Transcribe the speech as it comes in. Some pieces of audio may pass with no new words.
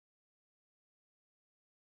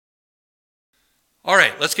All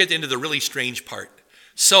right, let's get into the really strange part.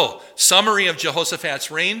 So, summary of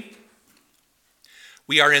Jehoshaphat's reign.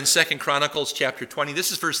 We are in 2 Chronicles chapter 20.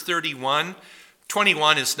 This is verse 31.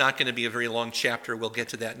 21 is not going to be a very long chapter. We'll get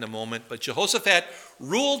to that in a moment. But Jehoshaphat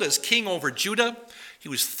ruled as king over Judah. He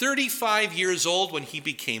was 35 years old when he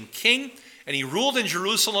became king, and he ruled in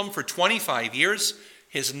Jerusalem for 25 years.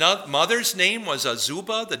 His mother's name was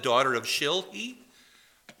Azubah, the daughter of Shilhi.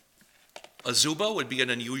 Azubah would be an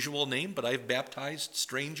unusual name, but I've baptized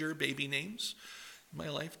stranger baby names in my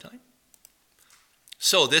lifetime.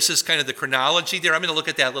 So this is kind of the chronology there. I'm going to look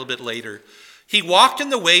at that a little bit later. He walked in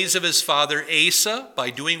the ways of his father Asa by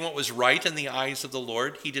doing what was right in the eyes of the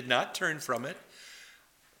Lord. He did not turn from it.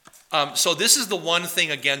 So this is the one thing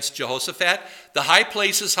against Jehoshaphat. The high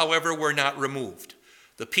places, however, were not removed.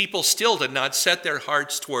 The people still did not set their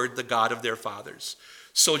hearts toward the God of their fathers.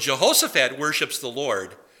 So Jehoshaphat worships the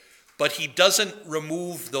Lord, but he doesn't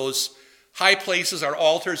remove those high places or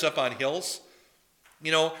altars up on hills.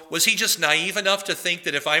 You know, was he just naive enough to think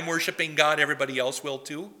that if I'm worshiping God, everybody else will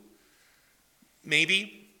too?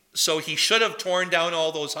 Maybe. So he should have torn down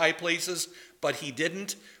all those high places, but he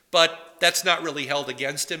didn't. But that's not really held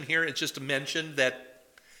against him here. It's just a mention that,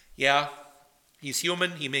 yeah, he's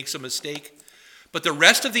human. He makes a mistake. But the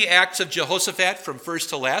rest of the acts of Jehoshaphat from first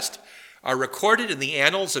to last are recorded in the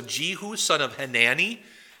annals of Jehu, son of Hanani.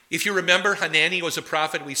 If you remember, Hanani was a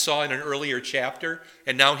prophet we saw in an earlier chapter,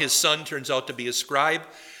 and now his son turns out to be a scribe,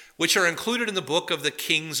 which are included in the book of the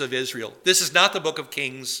Kings of Israel. This is not the book of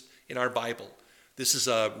Kings in our Bible. This is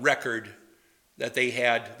a record that they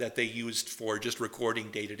had that they used for just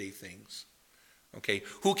recording day-to-day things. Okay,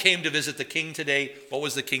 who came to visit the king today? What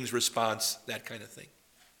was the king's response? That kind of thing.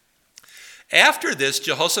 After this,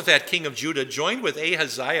 Jehoshaphat, king of Judah, joined with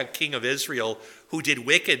Ahaziah, king of Israel, who did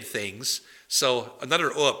wicked things. So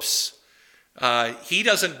another oops. He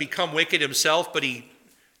doesn't become wicked himself, but he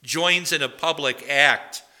joins in a public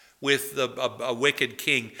act with a wicked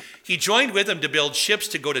king. He joined with him to build ships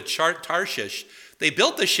to go to Tarshish. They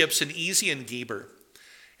built the ships in Ezion Geber.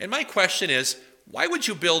 And my question is, why would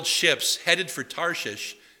you build ships headed for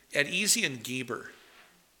Tarshish at Ezion Geber?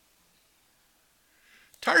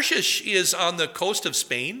 Tarshish is on the coast of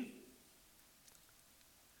Spain.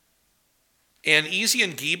 And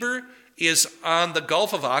Ezion Geber is on the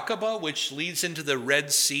Gulf of Aqaba, which leads into the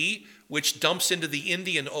Red Sea, which dumps into the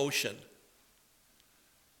Indian Ocean.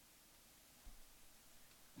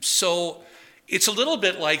 So it's a little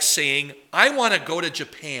bit like saying, I want to go to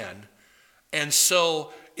Japan, and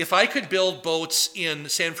so if I could build boats in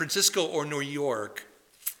San Francisco or New York,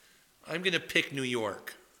 I'm going to pick New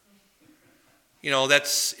York. You know,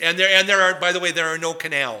 there are, by the way, there are no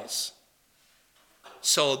canals.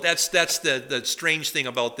 So that's the strange thing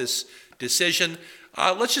about this decision.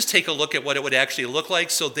 Let's just take a look at what it would actually look like.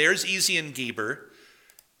 So there's Ezion Geber.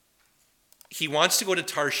 He wants to go to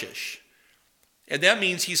Tarshish. And that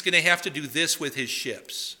means he's going to have to do this with his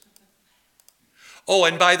ships. Oh,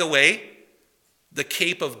 and by the way, the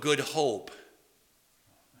Cape of Good Hope,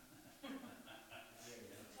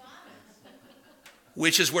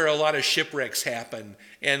 which is where a lot of shipwrecks happen.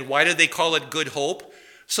 And why did they call it Good Hope?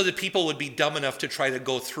 So that people would be dumb enough to try to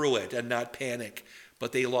go through it and not panic.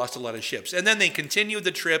 But they lost a lot of ships. And then they continued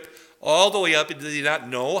the trip all the way up. Did they not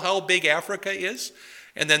know how big Africa is?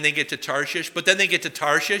 And then they get to Tarshish. But then they get to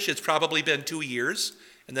Tarshish. It's probably been 2 years.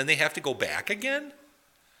 And then they have to go back again?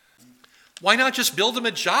 Why not just build them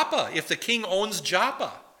at Joppa if the king owns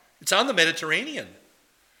Joppa? It's on the Mediterranean.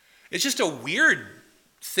 It's just a weird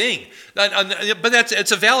thing. But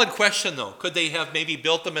it's a valid question, though. Could they have maybe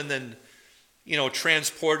built them and then,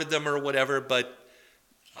 transported them or whatever? But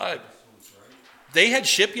they had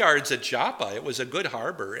shipyards at Joppa. It was a good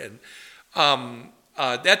harbor. And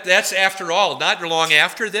that's after all. Not long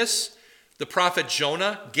after this, the prophet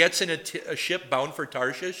Jonah gets in a ship bound for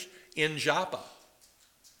Tarshish in Joppa.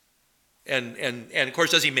 And of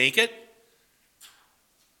course, does he make it?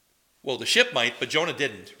 Well, the ship might, but Jonah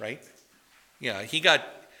didn't, right? Yeah, he had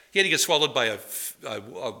to get swallowed by a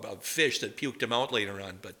fish that puked him out later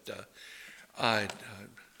on. But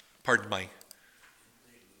pardon my.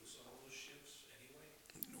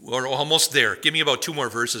 We're almost there. Give me about 2 more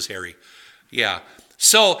verses, Harry. Yeah.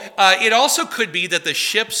 So it also could be that the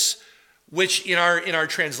ships, which in our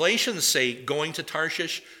translations say going to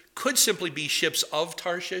Tarshish, could simply be ships of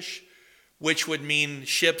Tarshish, which would mean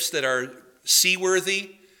ships that are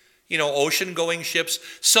seaworthy, ocean-going ships.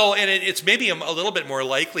 So, and it's maybe a little bit more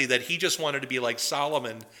likely that he just wanted to be like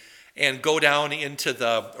Solomon and go down into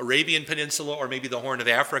the Arabian Peninsula or maybe the Horn of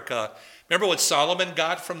Africa. Remember what Solomon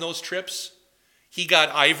got from those trips? He got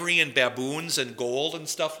ivory and baboons and gold and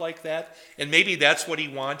stuff like that. And maybe that's what he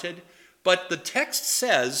wanted. but the text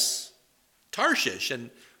says Tarshish and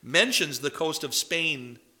mentions the coast of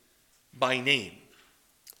Spain by name.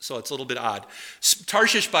 So it's a little bit odd.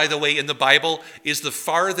 Tarshish, by the way, in the Bible is the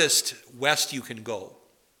farthest west you can go.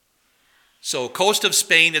 So coast of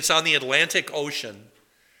Spain, it's on the Atlantic Ocean.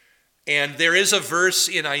 And there is a verse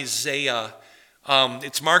in Isaiah,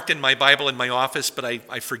 it's marked in my Bible in my office, but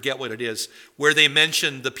I forget what it is, where they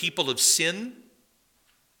mention the people of Sin.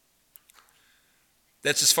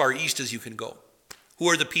 That's as far east as you can go. Who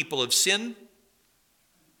are the people of Sin?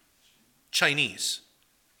 Chinese.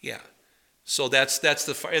 Yeah. So that's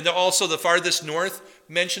and also the farthest north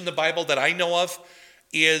mentioned in the Bible that I know of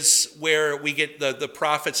is where we get the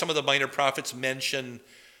prophets. Some of the minor prophets mention,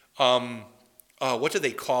 what do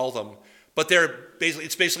they call them? But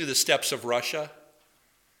it's basically the steppes of Russia.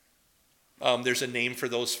 There's a name for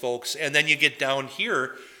those folks. And then you get down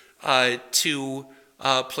here to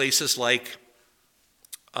places like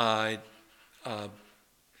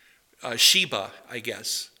Sheba, I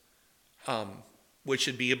guess, which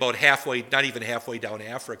would be about halfway, not even halfway down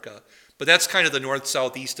Africa. But that's kind of the north,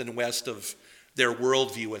 south, east, and west of their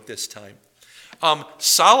worldview at this time.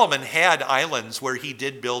 Solomon had islands where he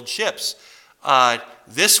did build ships.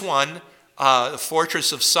 This one, the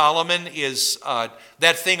Fortress of Solomon, is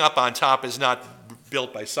that thing up on top is not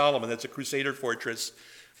built by Solomon. That's a Crusader fortress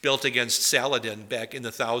built against Saladin back in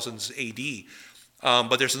the thousands A.D.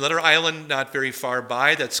 But there's another island not very far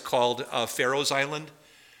by that's called Pharaoh's Island.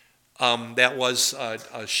 That was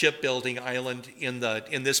a shipbuilding island in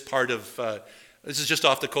this part of. This is just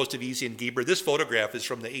off the coast of Ezi and Geber. This photograph is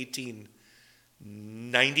from the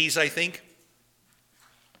 1890s, I think.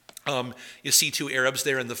 You see two Arabs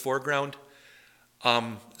there in the foreground.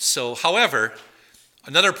 However,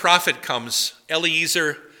 another prophet comes,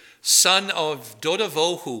 Eliezer, son of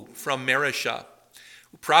Dodavohu from Mareshah,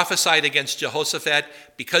 who prophesied against Jehoshaphat,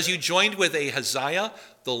 because you joined with Ahaziah,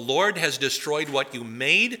 the Lord has destroyed what you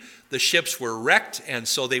made. The ships were wrecked, and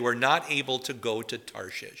so they were not able to go to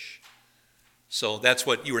Tarshish. So that's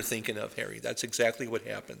what you were thinking of, Harry. That's exactly what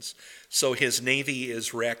happens. So his navy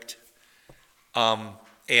is wrecked. And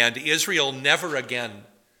Israel never again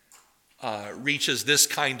reaches this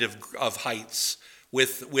kind of heights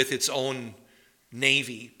with its own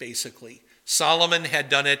navy, basically. Solomon had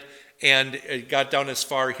done it, and it got down as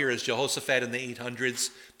far here as Jehoshaphat in the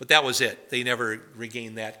 800s, but that was it. They never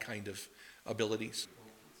regained that kind of abilities.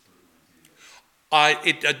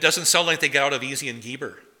 It doesn't sound like they got out of Ezi and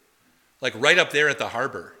Geber. Like right up there at the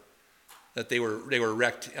harbor, that they were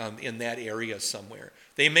wrecked in that area somewhere.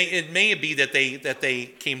 It may be that they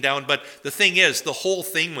came down, but the thing is, the whole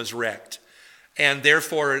thing was wrecked, and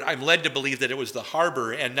therefore I'm led to believe that it was the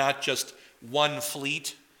harbor and not just one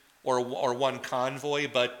fleet or one convoy,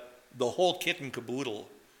 but the whole kit and caboodle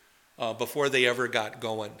before they ever got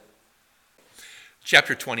going.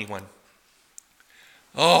 Chapter 21.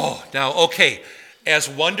 Oh, now okay, as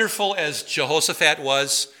wonderful as Jehoshaphat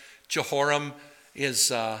was, Jehoram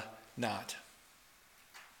is not.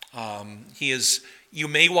 He is. You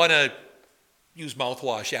may want to use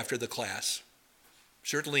mouthwash after the class.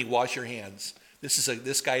 Certainly wash your hands.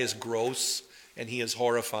 This guy is gross and he is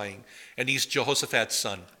horrifying. And he's Jehoshaphat's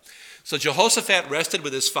son. So Jehoshaphat rested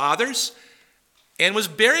with his fathers and was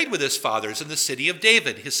buried with his fathers in the city of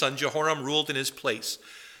David. His son Jehoram ruled in his place.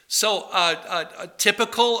 So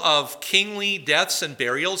typical of kingly deaths and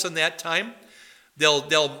burials in that time.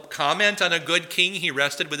 They'll comment on a good king, he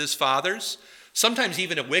rested with his fathers. Sometimes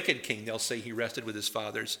even a wicked king, they'll say he rested with his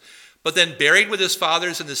fathers. But then buried with his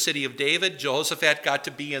fathers in the city of David, Jehoshaphat got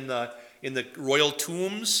to be in the royal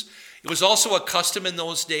tombs. It was also a custom in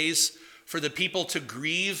those days for the people to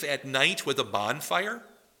grieve at night with a bonfire.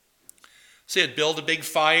 So they'd build a big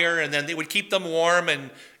fire, and then they would keep them warm,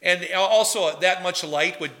 and also that much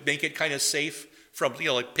light would make it kind of safe from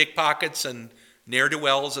like pickpockets and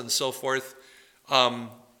ne'er-do-wells and so forth.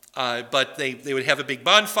 But they would have a big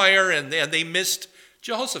bonfire, and they missed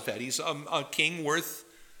Jehoshaphat. He's a king worth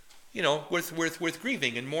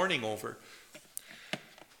grieving and mourning over.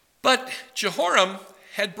 But Jehoram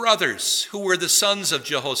had brothers who were the sons of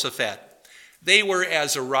Jehoshaphat. They were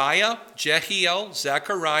Azariah, Jehiel,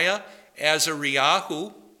 Zechariah,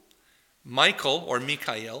 Azariahu, Michael or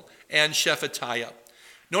Mikael, and Shephatiah.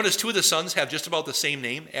 Notice two of the sons have just about the same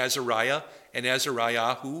name, Azariah and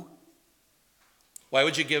Azariahu. Why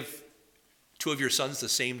would you give two of your sons the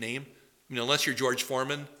same name? Unless you're George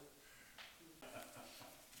Foreman.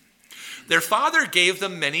 Their father gave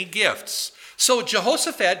them many gifts. So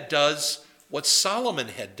Jehoshaphat does what Solomon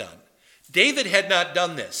had done. David had not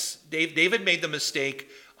done this. David made the mistake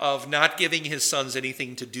of not giving his sons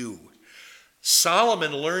anything to do.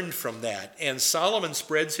 Solomon learned from that, and Solomon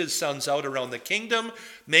spreads his sons out around the kingdom,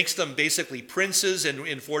 makes them basically princes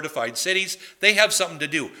in fortified cities. They have something to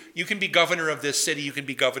do. You can be governor of this city, you can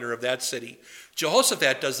be governor of that city.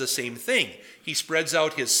 Jehoshaphat does the same thing. He spreads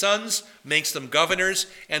out his sons, makes them governors,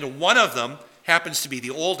 and one of them happens to be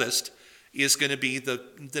the oldest, is going to be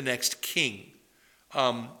the next king.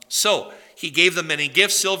 So he gave them many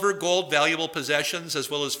gifts, silver, gold, valuable possessions,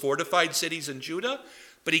 as well as fortified cities in Judah.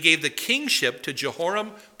 But he gave the kingship to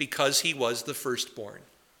Jehoram because he was the firstborn.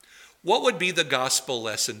 What would be the gospel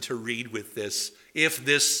lesson to read with this if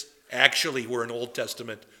this actually were an Old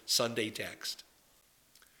Testament Sunday text?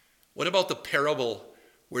 What about the parable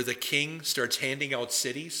where the king starts handing out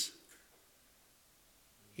cities?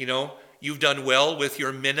 You know, you've done well with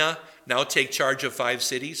your mina, now take charge of 5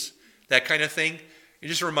 cities. That kind of thing. It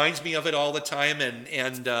just reminds me of it all the time.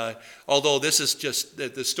 And although this is just,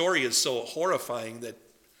 the story is so horrifying that,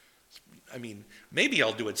 I mean, maybe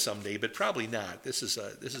I'll do it someday, but probably not. This is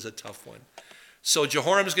a tough one. So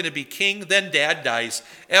Jehoram's going to be king. Then dad dies.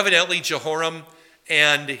 Evidently, Jehoram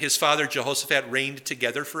and his father Jehoshaphat reigned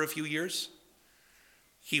together for a few years.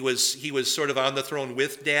 He was sort of on the throne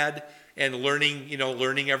with dad and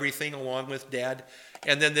learning everything along with dad.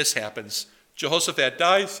 And then this happens. Jehoshaphat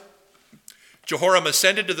dies. Jehoram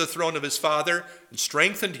ascended to the throne of his father and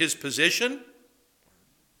strengthened his position.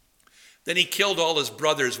 Then he killed all his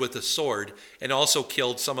brothers with the sword and also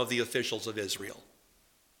killed some of the officials of Israel.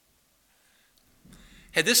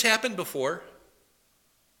 Had this happened before?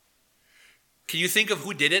 Can you think of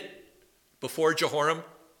who did it before Jehoram? It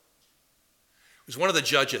was one of the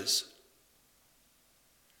judges.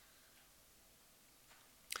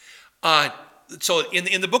 So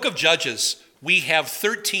in the book of Judges, we have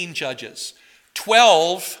 13 judges.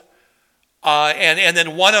 12, and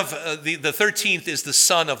then one of the 13th is the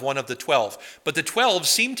son of one of the 12. But the 12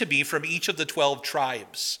 seem to be from each of the 12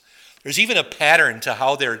 tribes. There's even a pattern to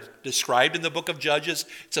how they're described in the book of Judges.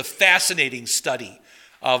 It's a fascinating study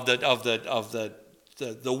of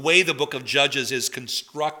the way the book of Judges is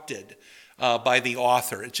constructed by the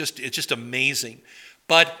author. It's just amazing.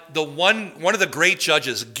 But one of the great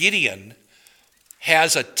judges, Gideon,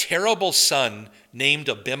 has a terrible son named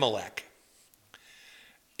Abimelech,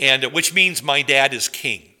 and which means my dad is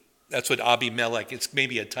king. That's what Abimelech, it's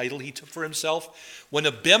maybe a title he took for himself. When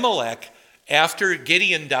Abimelech, after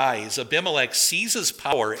Gideon dies, Abimelech seizes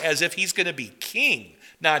power as if he's going to be king,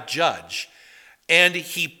 not judge. And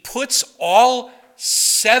he puts all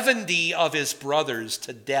 70 of his brothers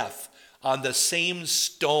to death on the same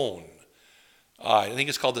stone. I think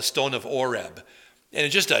it's called the Stone of Oreb. And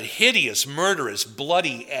it's just a hideous, murderous,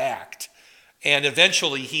 bloody act. And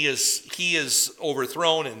eventually he is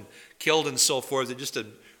overthrown and killed and so forth.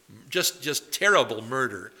 Just terrible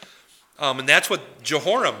murder. And that's what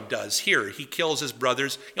Jehoram does here. He kills his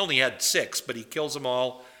brothers. He only had 6, but he kills them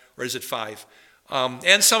all. Or is it 5?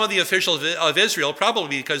 And some of the officials of Israel,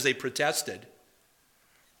 probably because they protested.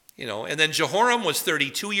 And then Jehoram was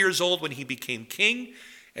 32 years old when he became king.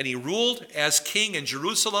 And he ruled as king in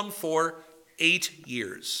Jerusalem for 8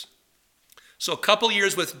 years. So a couple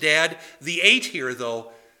years with dad. The 8 here,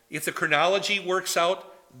 though, if the chronology works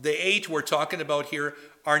out, the 8 we're talking about here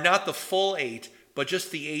are not the full 8, but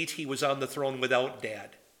just the 8 he was on the throne without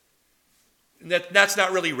dad. And that's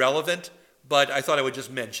not really relevant, but I thought I would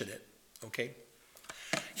just mention it. Okay?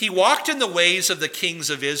 He walked in the ways of the kings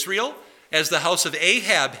of Israel, as the house of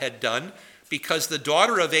Ahab had done, because the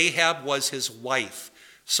daughter of Ahab was his wife.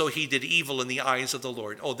 So he did evil in the eyes of the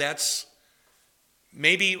Lord. Oh, that's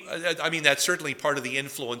certainly part of the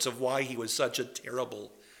influence of why he was such a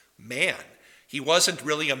terrible man. He wasn't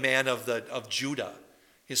really a man of Judah.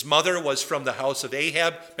 His mother was from the house of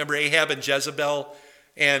Ahab. Remember Ahab and Jezebel?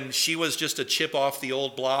 And she was just a chip off the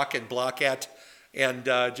old block and blockette, and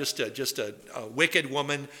just a wicked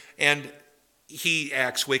woman. And he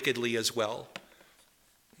acts wickedly as well.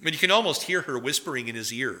 I mean, you can almost hear her whispering in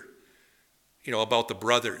his ear, about the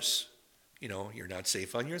brothers. You're not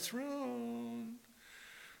safe on your throne.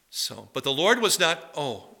 So, but the Lord was not,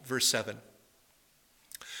 verse 7.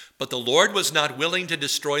 But the Lord was not willing to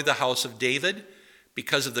destroy the house of David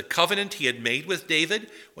because of the covenant he had made with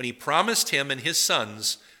David when he promised him and his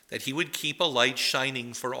sons that he would keep a light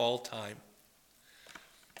shining for all time.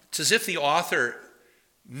 It's as if the author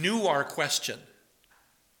knew our question.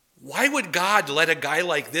 Why would God let a guy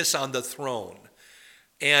like this on the throne?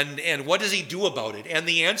 And what does he do about it? And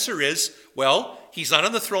the answer is, well, he's not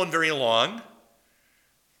on the throne very long.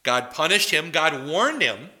 God punished him. God warned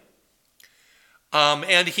him.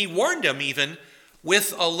 And he warned him even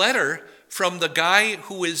with a letter from the guy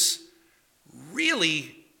who is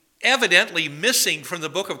really evidently missing from the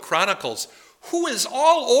book of Chronicles, who is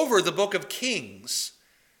all over the book of Kings,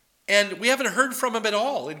 and we haven't heard from him at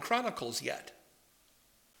all in Chronicles yet.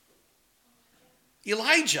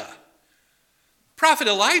 Elijah. Prophet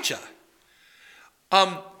Elijah.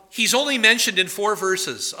 He's only mentioned in 4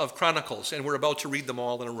 verses of Chronicles, and we're about to read them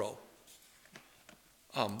all in a row.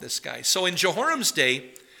 This guy. So in Jehoram's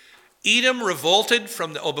day, Edom revolted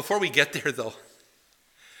from the... before we get there, though.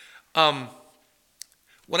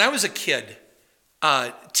 When I was a kid,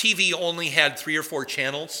 TV only had 3 or 4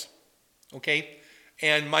 channels, okay?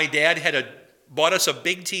 And my dad bought us a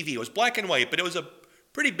big TV. It was black and white, but it was a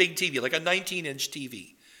pretty big TV, like a 19-inch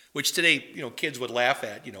TV, which today, kids would laugh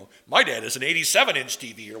at. My dad is an 87-inch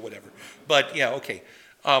TV or whatever. But, yeah, okay.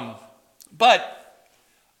 But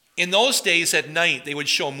in those days at night, they would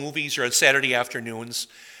show movies or on Saturday afternoons,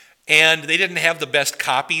 and they didn't have the best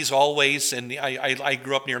copies always. And I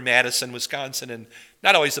grew up near Madison, Wisconsin, and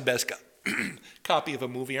not always the best copy of a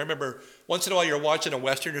movie. I remember once in a while you're watching a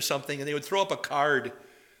Western or something, and they would throw up a card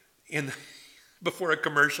before a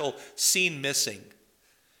commercial, scene missing.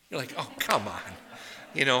 You're like, oh, come on,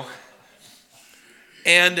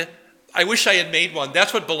 And I wish I had made one.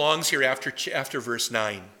 That's what belongs here after verse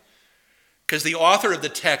 9. Because the author of the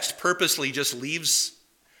text purposely just leaves,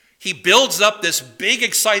 he builds up this big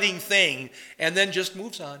exciting thing and then just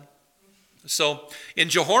moves on. So in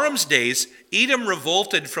Jehoram's days, Edom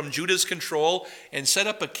revolted from Judah's control and set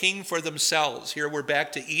up a king for themselves. Here we're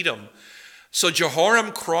back to Edom. So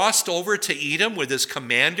Jehoram crossed over to Edom with his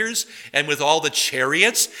commanders and with all the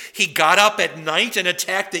chariots. He got up at night and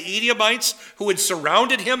attacked the Edomites who had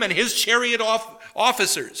surrounded him and his chariot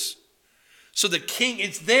officers. So the king,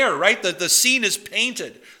 it's there, right? The scene is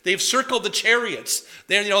painted. They've circled the chariots.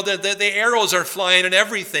 The arrows are flying and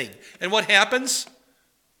everything. And what happens?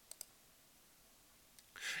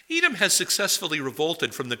 Edom has successfully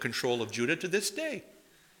revolted from the control of Judah to this day.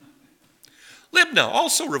 Libnah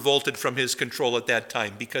also revolted from his control at that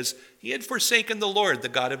time because he had forsaken the Lord, the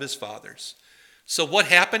God of his fathers. So what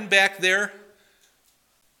happened back there?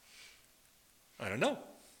 I don't know.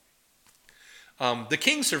 The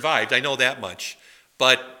king survived, I know that much.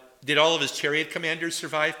 But did all of his chariot commanders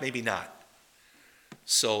survive? Maybe not.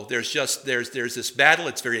 So there's this battle,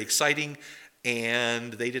 it's very exciting,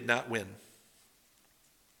 and they did not win.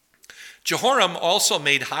 Jehoram also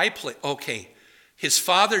made his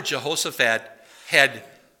father Jehoshaphat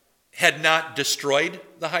had not destroyed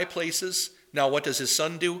the high places. Now what does his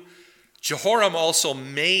son do? Jehoram also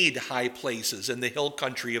made high places in the hill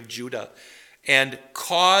country of Judah and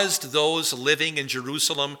caused those living in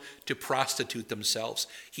Jerusalem to prostitute themselves.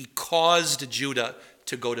 He caused Judah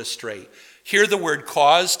to go astray. Here the word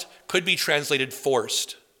caused could be translated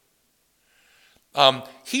forced.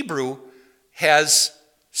 Hebrew has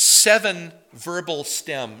 7 verbal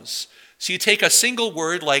stems. So you take a single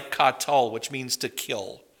word like katal, which means to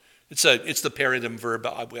kill. It's the paradigm verb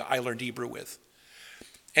I learned Hebrew with.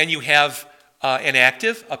 And you have an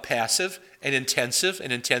active, a passive, an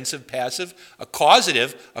intensive passive, a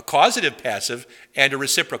causative passive, and a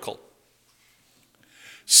reciprocal.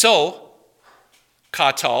 So,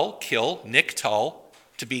 katal, kill, niktal,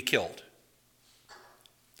 to be killed.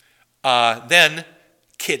 Then,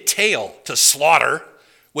 kital, to slaughter,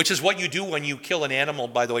 which is what you do when you kill an animal,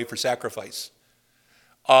 by the way, for sacrifice.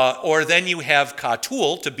 Or then you have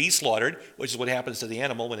katul, to be slaughtered, which is what happens to the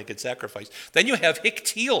animal when it gets sacrificed. Then you have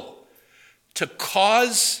hiktil, to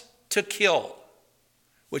cause to kill,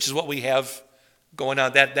 which is what we have going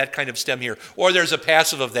on, that kind of stem here. Or there's a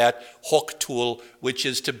passive of that, hoktul, which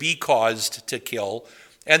is to be caused to kill.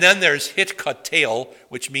 And then there's hitkatel,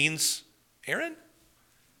 which means, Aaron?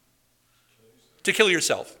 To kill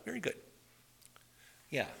yourself. Very good.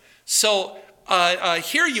 Yeah. So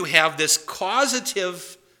here you have this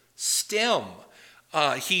causative stem.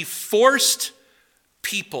 He forced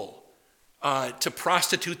people to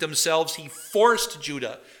prostitute themselves. He forced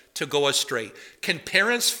Judah to go astray. Can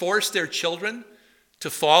parents force their children to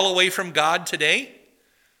fall away from God today?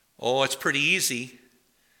 Oh, it's pretty easy.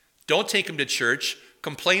 Don't take them to church,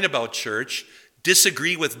 complain about church,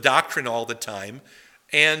 disagree with doctrine all the time,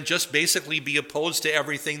 and just basically be opposed to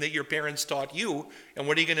everything that your parents taught you. And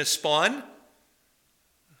what are you going to spawn?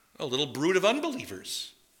 A little brood of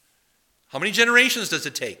unbelievers. How many generations does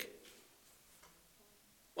it take?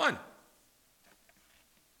 1.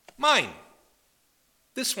 Mine.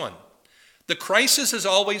 This one. The crisis is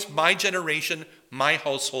always my generation, my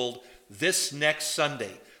household, this next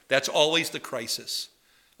Sunday. That's always the crisis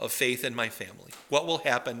of faith in my family. What will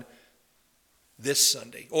happen this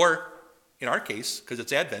Sunday? Or, in our case, because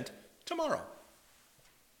it's Advent, tomorrow.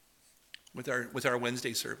 With our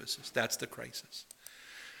Wednesday services. That's the crisis.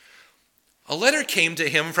 A letter came to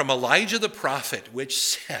him from Elijah the prophet, which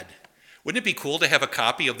said, wouldn't it be cool to have a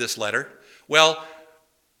copy of this letter? Well,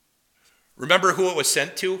 remember who it was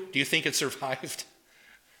sent to? Do you think it survived?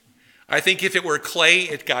 I think if it were clay,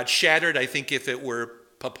 it got shattered. I think if it were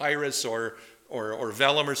papyrus or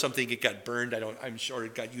vellum or something, it got burned. I'm sure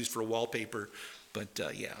it got used for wallpaper. But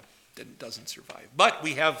it doesn't survive. But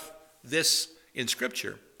we have this in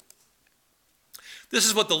Scripture. This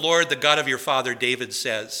is what the Lord, the God of your father David,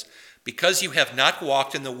 says. Because you have not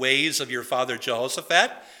walked in the ways of your father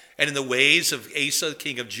Jehoshaphat and in the ways of Asa,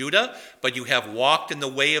 king of Judah, but you have walked in the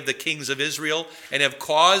way of the kings of Israel and have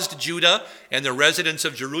caused Judah and the residents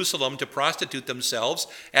of Jerusalem to prostitute themselves,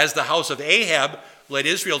 as the house of Ahab led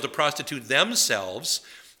Israel to prostitute themselves,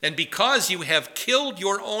 and because you have killed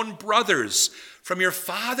your own brothers from your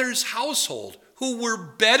father's household, who were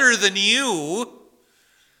better than you.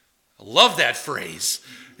 I love that phrase.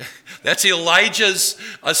 That's Elijah's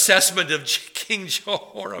assessment of King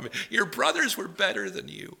Jehoram. Your brothers were better than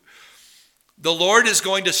you. The Lord is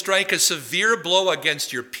going to strike a severe blow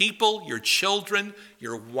against your people, your children,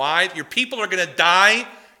 your wives. Your people are going to die.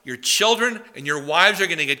 Your children and your wives are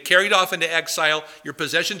going to get carried off into exile. Your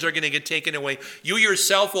possessions are going to get taken away. You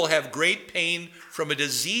yourself will have great pain from a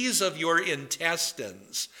disease of your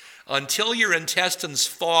intestines until your intestines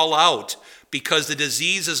fall out, because the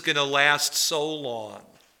disease is going to last so long.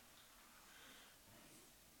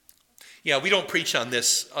 Yeah, we don't preach on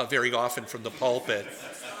this very often from the pulpit.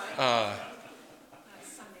 That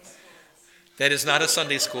is not a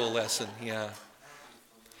Sunday school lesson, yeah.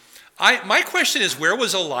 My question is, where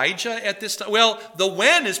was Elijah at this time? Well, the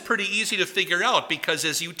when is pretty easy to figure out, because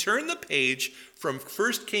as you turn the page from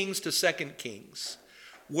 1 Kings to 2 Kings,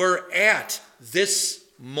 we're at this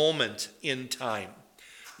moment in time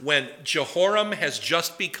when Jehoram has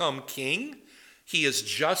just become king. He has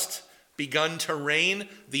just begun to reign.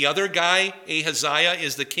 The other guy, Ahaziah,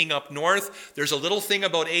 is the king up north. There's a little thing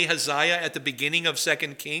about Ahaziah at the beginning of 2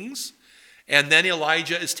 Kings, and then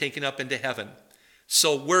Elijah is taken up into heaven.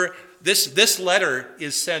 So this letter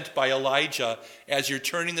is sent by Elijah as you're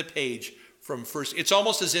turning the page from first. It's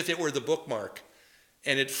almost as if it were the bookmark,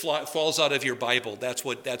 and it falls out of your Bible. That's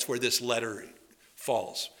where this letter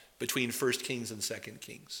falls, between 1 Kings and 2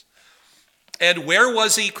 Kings. And where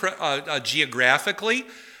was he geographically?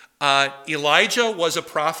 Elijah was a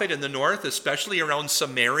prophet in the north, especially around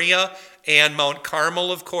Samaria and Mount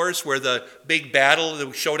Carmel, of course, where the big battle,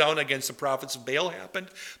 the showdown against the prophets of Baal happened.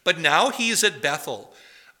 But now he's at Bethel.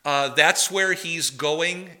 That's where he's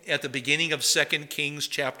going at the beginning of 2 Kings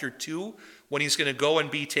chapter 2, when he's going to go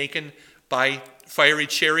and be taken by fiery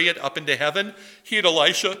chariot up into heaven. He and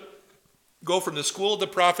Elisha go from the school of the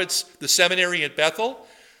prophets, the seminary at Bethel,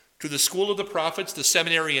 to the school of the prophets, the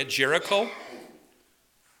seminary at Jericho.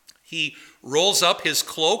 He rolls up his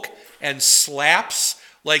cloak and slaps,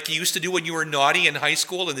 like you used to do when you were naughty in high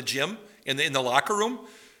school in the gym, in the locker room.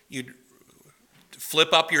 You'd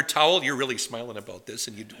flip up your towel. You're really smiling about this.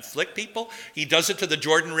 And you'd flick people. He does it to the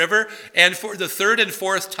Jordan River. And for the third and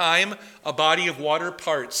fourth time, a body of water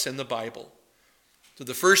parts in the Bible. So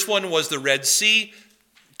the first one was the Red Sea.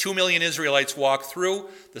 2 million Israelites walked through.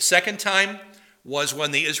 The second time was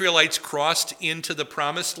when the Israelites crossed into the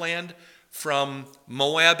promised land from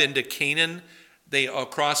Moab into Canaan. They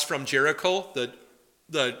cross from Jericho.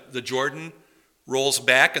 The Jordan rolls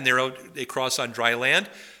back and they cross on dry land.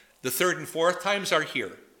 The third and fourth times are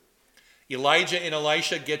here. Elijah and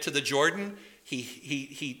Elisha get to the Jordan.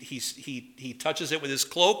 He touches it with his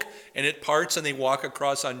cloak, and it parts, and they walk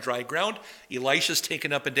across on dry ground. Elijah's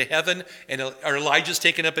taken up into heaven, or Elijah's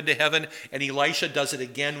taken up into heaven, and Elisha does it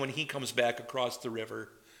again when he comes back across the river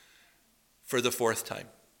for the fourth time.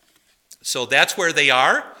 So that's where they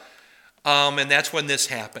are, and that's when this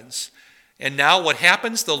happens. And now what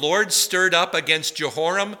happens? The Lord stirred up against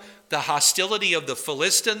Jehoram the hostility of the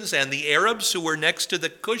Philistines and the Arabs who were next to the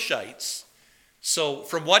Cushites. So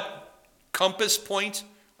from what compass point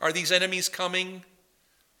are these enemies coming?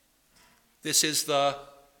 This is the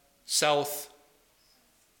southwest.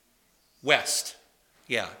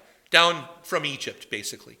 Yeah, down from Egypt,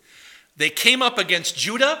 basically. They came up against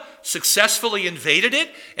Judah, successfully invaded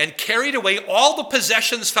it, and carried away all the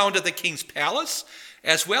possessions found at the king's palace,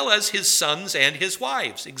 as well as his sons and his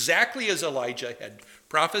wives, exactly as Elijah had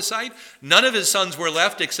prophesied. None of his sons were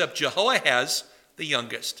left except Jehoahaz, the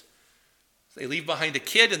youngest. They leave behind a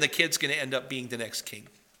kid, and the kid's going to end up being the next king.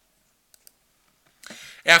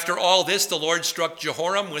 After all this, the Lord struck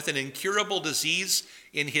Jehoram with an incurable disease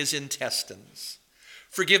in his intestines.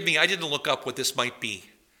 Forgive me, I didn't look up what this might be.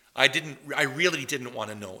 I really didn't want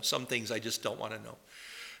to know. Some things I just don't want to know.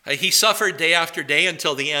 He suffered day after day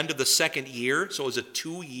until the end of the second year, so it was a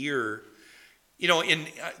 2-year You know,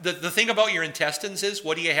 the thing about your intestines is,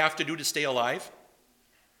 what do you have to do to stay alive?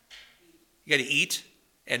 You got to eat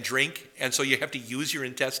and drink, and so you have to use your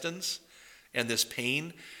intestines and this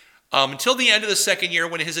pain. Until the end of the second year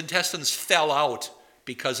when his intestines fell out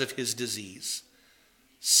because of his disease.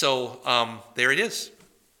 So there it is.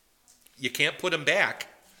 You can't put him back,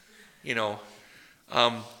 you know.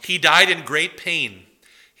 He died in great pain.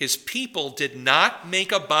 His people did not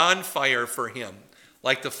make a bonfire for him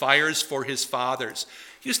like the fires for his fathers.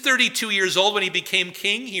 He was 32 years old when he became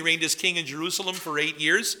king. He reigned as king in Jerusalem for 8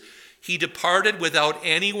 years. He departed without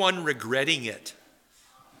anyone regretting it.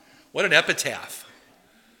 What an epitaph.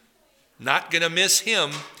 Not going to miss him.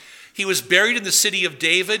 He was buried in the city of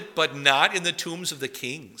David, but not in the tombs of the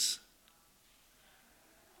kings.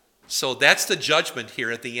 So that's the judgment here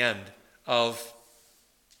at the end of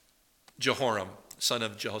Jehoram, son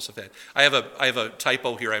of Jehoshaphat. I have a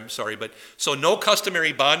typo here, I'm sorry, but so no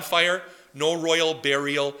customary bonfire, no royal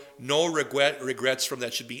burial, no regrets from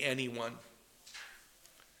that should be anyone.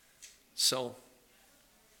 So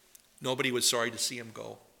nobody was sorry to see him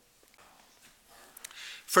go.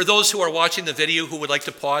 For those who are watching the video who would like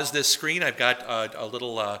to pause this screen, I've got a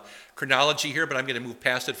little chronology here, but I'm going to move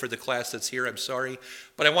past it for the class that's here. I'm sorry.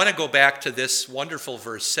 But I want to go back to this wonderful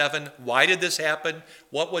verse 7. Why did this happen?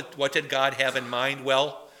 What did God have in mind?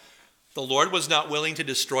 Well, the Lord was not willing to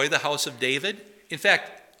destroy the house of David. In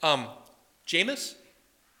fact, Jameis,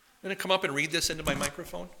 I'm going to come up and read this into my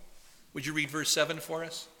microphone. Would you read verse 7 for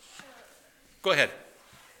us? Go ahead.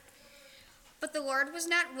 But the Lord was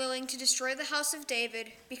not willing to destroy the house of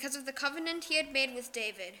David because of the covenant he had made with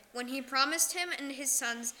David, when he promised him and his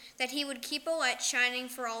sons that he would keep a light shining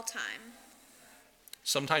for all time.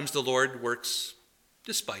 Sometimes the Lord works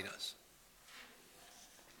despite us.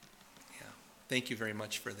 Yeah, thank you very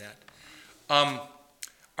much for that.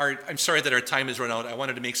 I'm sorry that our time has run out. I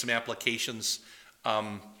wanted to make some applications.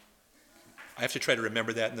 I have to try to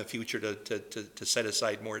remember that in the future to set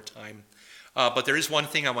aside more time. But there is one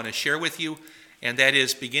thing I want to share with you, and that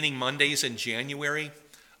is beginning Mondays in January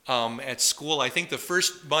at school. I think the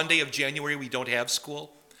first Monday of January we don't have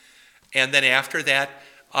school. And then after that,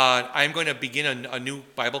 I'm going to begin a new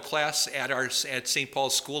Bible class at St.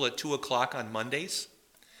 Paul's School at 2 o'clock on Mondays.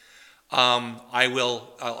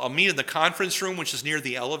 I'll meet in the conference room, which is near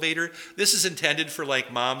the elevator. This is intended for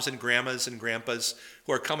like moms and grandmas and grandpas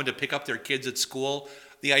who are coming to pick up their kids at school.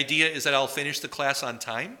 The idea is that I'll finish the class on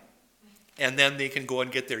time, and then they can go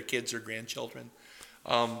and get their kids or grandchildren.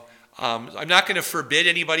 I'm not going to forbid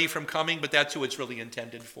anybody from coming, but that's who it's really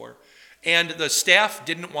intended for. And the staff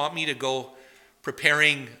didn't want me to go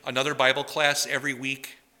preparing another Bible class every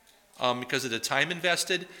week because of the time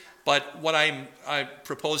invested. But what I'm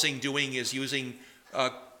proposing doing is using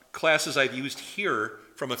classes I've used here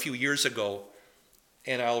from a few years ago,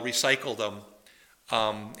 and I'll recycle them.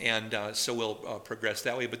 So we'll progress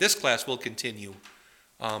that way. But this class will continue.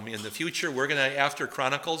 In the future, we're going to, after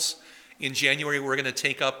Chronicles, in January, we're going to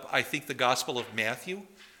take up, I think, the Gospel of Matthew.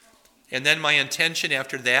 And then my intention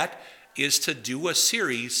after that is to do a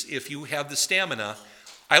series, if you have the stamina.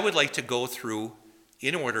 I would like to go through,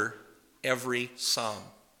 in order, every psalm.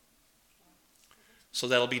 So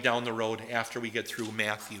that'll be down the road after we get through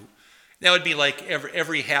Matthew. That would be like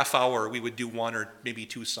every half hour we would do one or maybe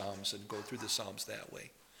two psalms and go through the psalms that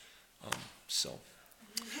way. So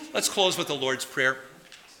let's close with the Lord's Prayer.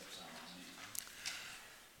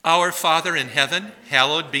 Our Father in heaven,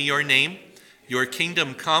 hallowed be your name. Your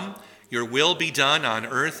kingdom come, your will be done on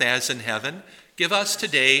earth as in heaven. Give us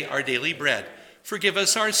today our daily bread. Forgive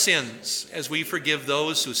us our sins as we forgive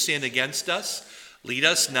those who sin against us. Lead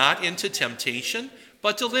us not into temptation,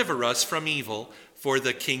 but deliver us from evil. For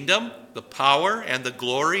the kingdom, the power, and the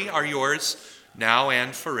glory are yours, now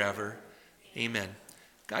and forever. Amen.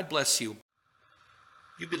 God bless you.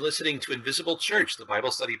 You've been listening to Invisible Church, the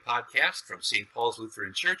Bible study podcast from St. Paul's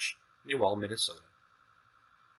Lutheran Church, New Ulm, Minnesota.